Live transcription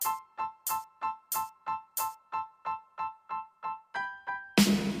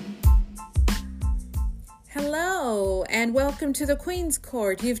and welcome to the Queen's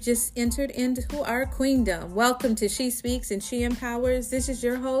Court. You've just entered into our queendom. Welcome to She Speaks and She Empowers. This is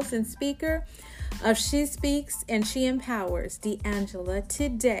your host and speaker of She Speaks and She Empowers, D'Angela.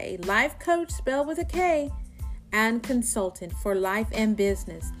 Today, life coach spelled with a K and consultant for life and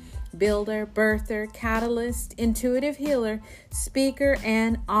business, builder, birther, catalyst, intuitive healer, speaker,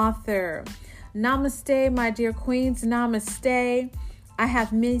 and author. Namaste, my dear queens. Namaste. I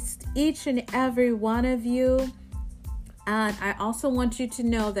have missed each and every one of you. And I also want you to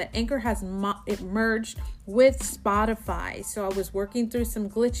know that Anchor has merged with Spotify. So I was working through some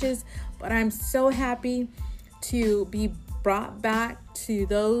glitches, but I'm so happy to be brought back to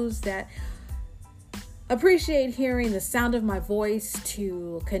those that appreciate hearing the sound of my voice,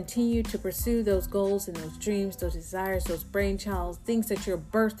 to continue to pursue those goals and those dreams, those desires, those brainchilds, things that you're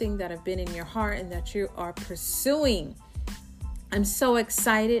birthing that have been in your heart and that you are pursuing. I'm so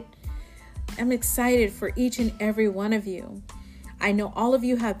excited. I'm excited for each and every one of you. I know all of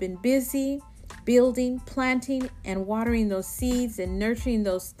you have been busy building, planting, and watering those seeds and nurturing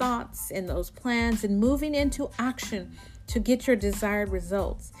those thoughts and those plans and moving into action to get your desired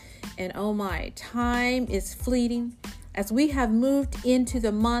results. And oh my, time is fleeting as we have moved into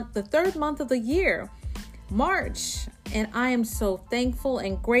the third month of the year, March. And I am so thankful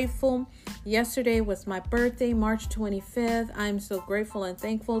and grateful. Yesterday was my birthday, March 25th. I'm so grateful and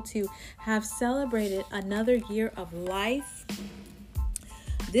thankful to have celebrated another year of life.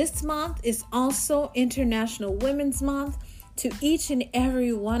 This month is also International Women's Month. To each and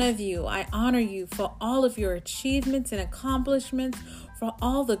every one of you, I honor you for all of your achievements and accomplishments, for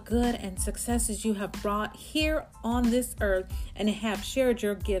all the good and successes you have brought here on this earth, and have shared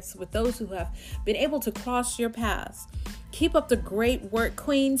your gifts with those who have been able to cross your paths. Keep up the great work,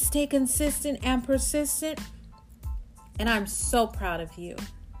 Queen. Stay consistent and persistent, and I'm so proud of you.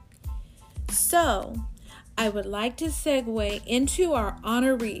 So, I would like to segue into our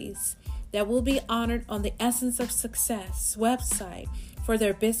honorees that will be honored on the Essence of Success website for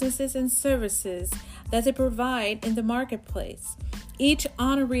their businesses and services that they provide in the marketplace. Each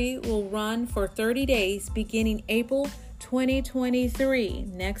honoree will run for 30 days beginning April 2023,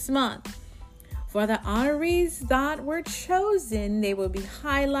 next month. For the honorees that were chosen, they will be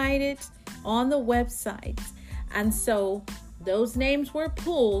highlighted on the website. And so those names were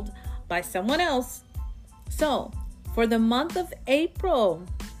pulled by someone else. So for the month of April,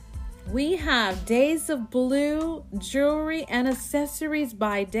 we have Days of Blue Jewelry and Accessories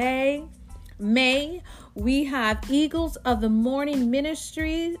by Day. May, we have Eagles of the Morning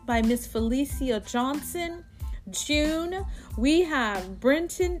Ministry by Miss Felicia Johnson. June, we have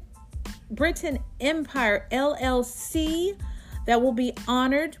Britain Empire LLC that will be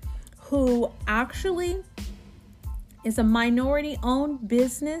honored, who actually is a minority-owned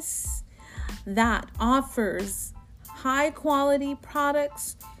business that offers high-quality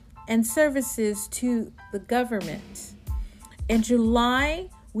products and services to the government. In July,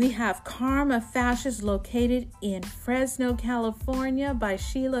 we have Karma Fashions located in Fresno, California by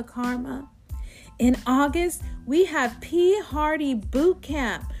Sheila Karma. In August, we have P. Hardy Boot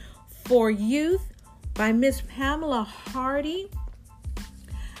Camp for Youth by Miss Pamela Hardy.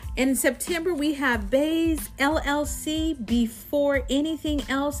 In September, we have Bays LLC, Before Anything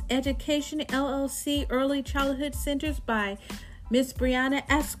Else Education LLC, Early Childhood Centers by Miss Brianna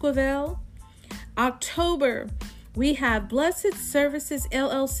Esquivel. October, we have Blessed Services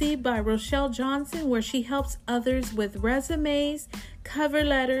LLC by Rochelle Johnson, where she helps others with resumes, cover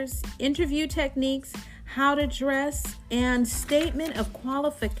letters, interview techniques, how to dress, and statement of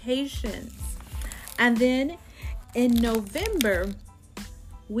qualifications. And then in November,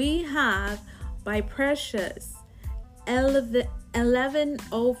 we have by Precious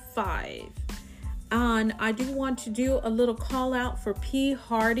 1105. And I do want to do a little call out for P.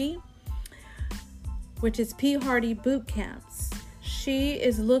 Hardy, which is P. Hardy Boot Camps. She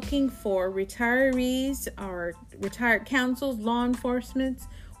is looking for retirees or retired counsels, law enforcement,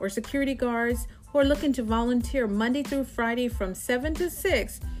 or security guards who are looking to volunteer Monday through Friday from 7 to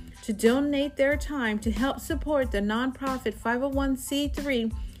 6 to donate their time to help support the nonprofit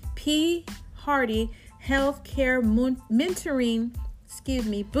 501c3 P. Hardy Healthcare Mentoring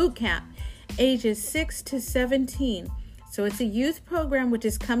Boot Camp, ages 6 to 17. So it's a youth program which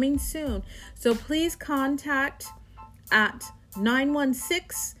is coming soon. So please contact at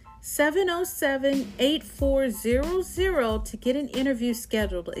 916-707-8400 to get an interview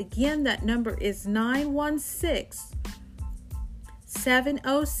scheduled. Again, that number is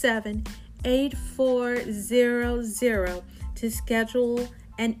 916-707-8400 to schedule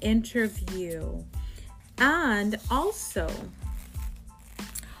an interview. And also,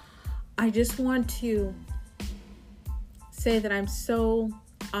 I just want to say that I'm so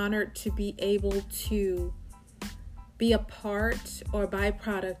honored to be able to be a part or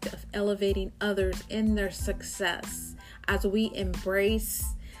byproduct of elevating others in their success as we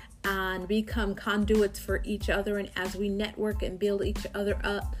embrace and become conduits for each other, and as we network and build each other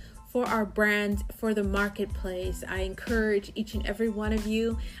up for our brand, for the marketplace. I encourage each and every one of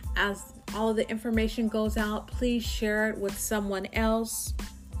you, as all of the information goes out, please share it with someone else.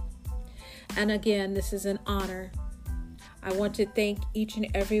 And again, this is an honor. I want to thank each and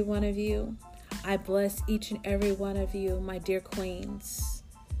every one of you. I bless each and every one of you, my dear queens,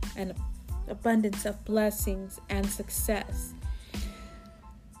 and abundance of blessings and success.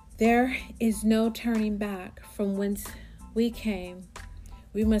 There is no turning back from whence we came.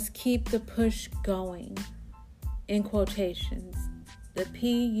 We must keep the push going, in quotations. The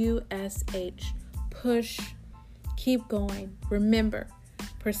PUSH, push, keep going. Remember,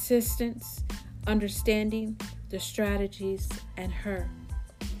 persistence, understanding the strategies, and her.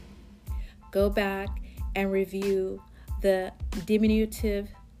 Go back and review the diminutive,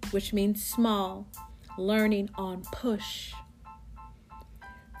 which means small, learning on push.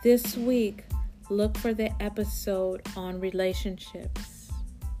 This week, look for the episode on relationships.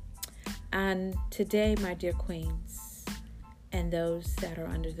 And today, my dear queens, and those that are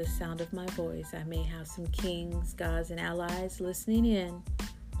under the sound of my voice, I may have some kings, gods, and allies listening in.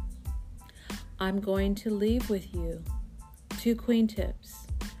 I'm going to leave with you 2 queen tips.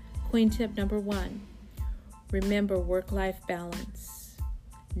 Queen tip number 1, remember work-life balance.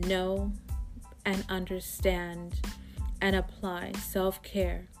 Know and understand and apply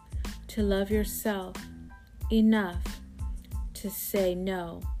self-care to love yourself enough to say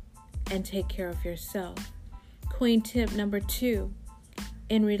no and take care of yourself. Queen tip number 2,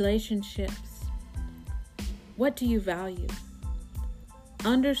 in relationships, what do you value?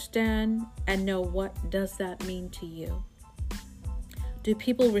 Understand and know, what does that mean to you? Do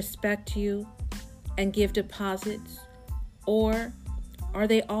people respect you and give deposits, or are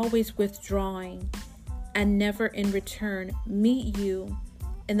they always withdrawing and never in return meet you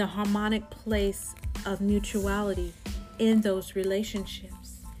in the harmonic place of mutuality in those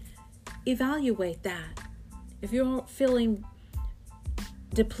relationships? Evaluate that. If you're feeling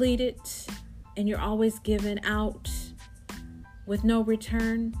depleted and you're always giving out with no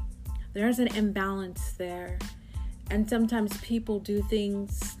return, there's an imbalance there. And sometimes people do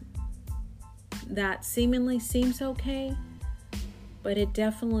things that seemingly seems okay, but it's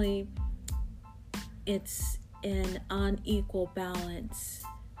an unequal balance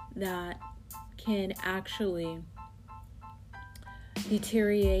that can actually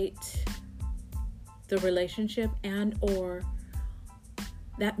deteriorate the relationship and or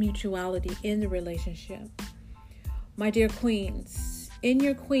that mutuality in the relationship. My dear queens, in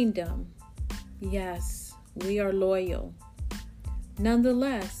your queendom, yes, we are loyal.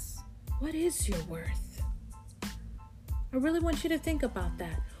 Nonetheless, what is your worth? I really want you to think about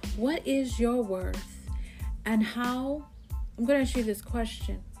that. What is your worth? And how, I'm going to ask you this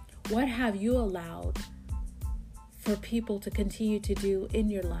question. What have you allowed for people to continue to do in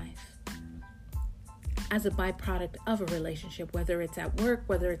your life as a byproduct of a relationship, whether it's at work,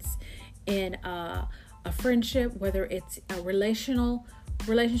 whether it's in a friendship, whether it's a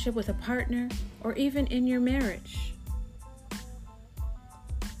relationship with a partner, or even in your marriage?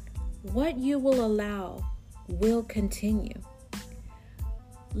 What you will allow will continue.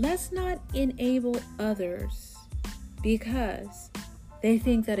 Let's not enable others because they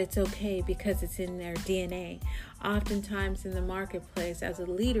think that it's okay because it's in their DNA. Oftentimes in the marketplace, as a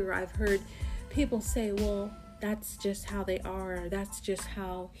leader, I've heard people say, well, that's just how they are, or that's just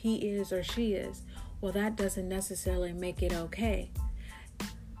how he is or she is. Well, that doesn't necessarily make it okay.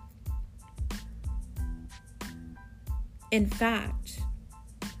 In fact,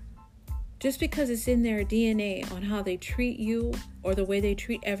 just because it's in their DNA on how they treat you or the way they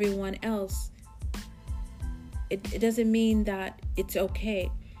treat everyone else, it doesn't mean that it's okay.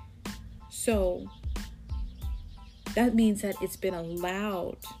 So that means that it's been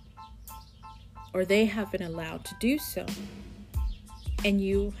allowed, or they have been allowed to do so, and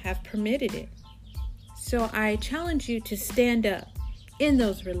you have permitted it. So I challenge you to stand up in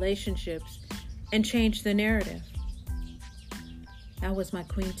those relationships and change the narrative. That was my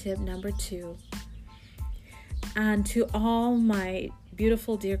queen tip number 2. And to all my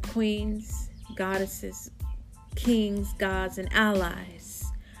beautiful dear queens, goddesses, kings, gods, and allies,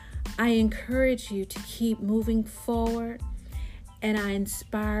 I encourage you to keep moving forward, and I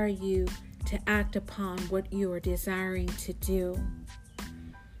inspire you to act upon what you are desiring to do.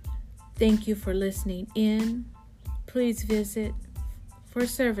 Thank you for listening in. Please visit for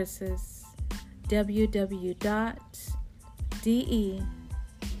services www.thequeentimp.com.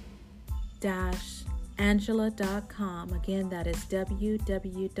 de-angela.com. Again, that is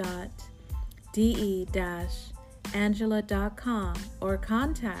www.de-angela.com, or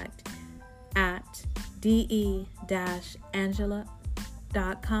contact at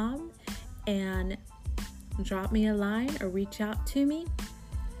de-angela.com and drop me a line or reach out to me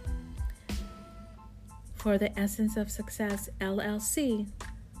for the Essence of Success LLC.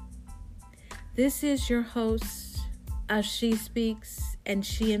 This is your host of She Speaks and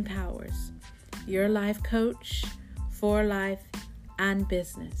She Empowers, your life coach for life and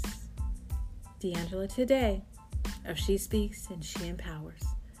business. D'Angela today of She Speaks and She Empowers.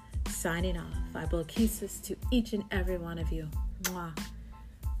 Signing off. I blow kisses to each and every one of you. Mwah.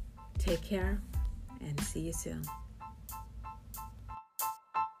 Take care and see you soon.